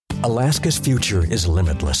Alaska's future is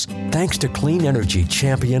limitless, thanks to clean energy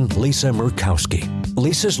champion Lisa Murkowski.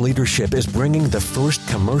 Lisa's leadership is bringing the first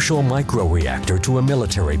commercial microreactor to a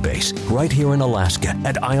military base right here in Alaska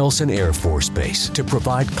at Eielson Air Force Base to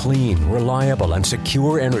provide clean, reliable, and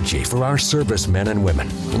secure energy for our servicemen and women.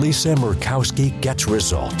 Lisa Murkowski gets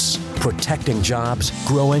results, protecting jobs,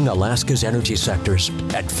 growing Alaska's energy sectors,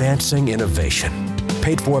 advancing innovation.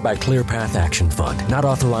 Paid for by Clear Path Action Fund, not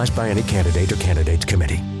authorized by any candidate or candidates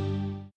committee.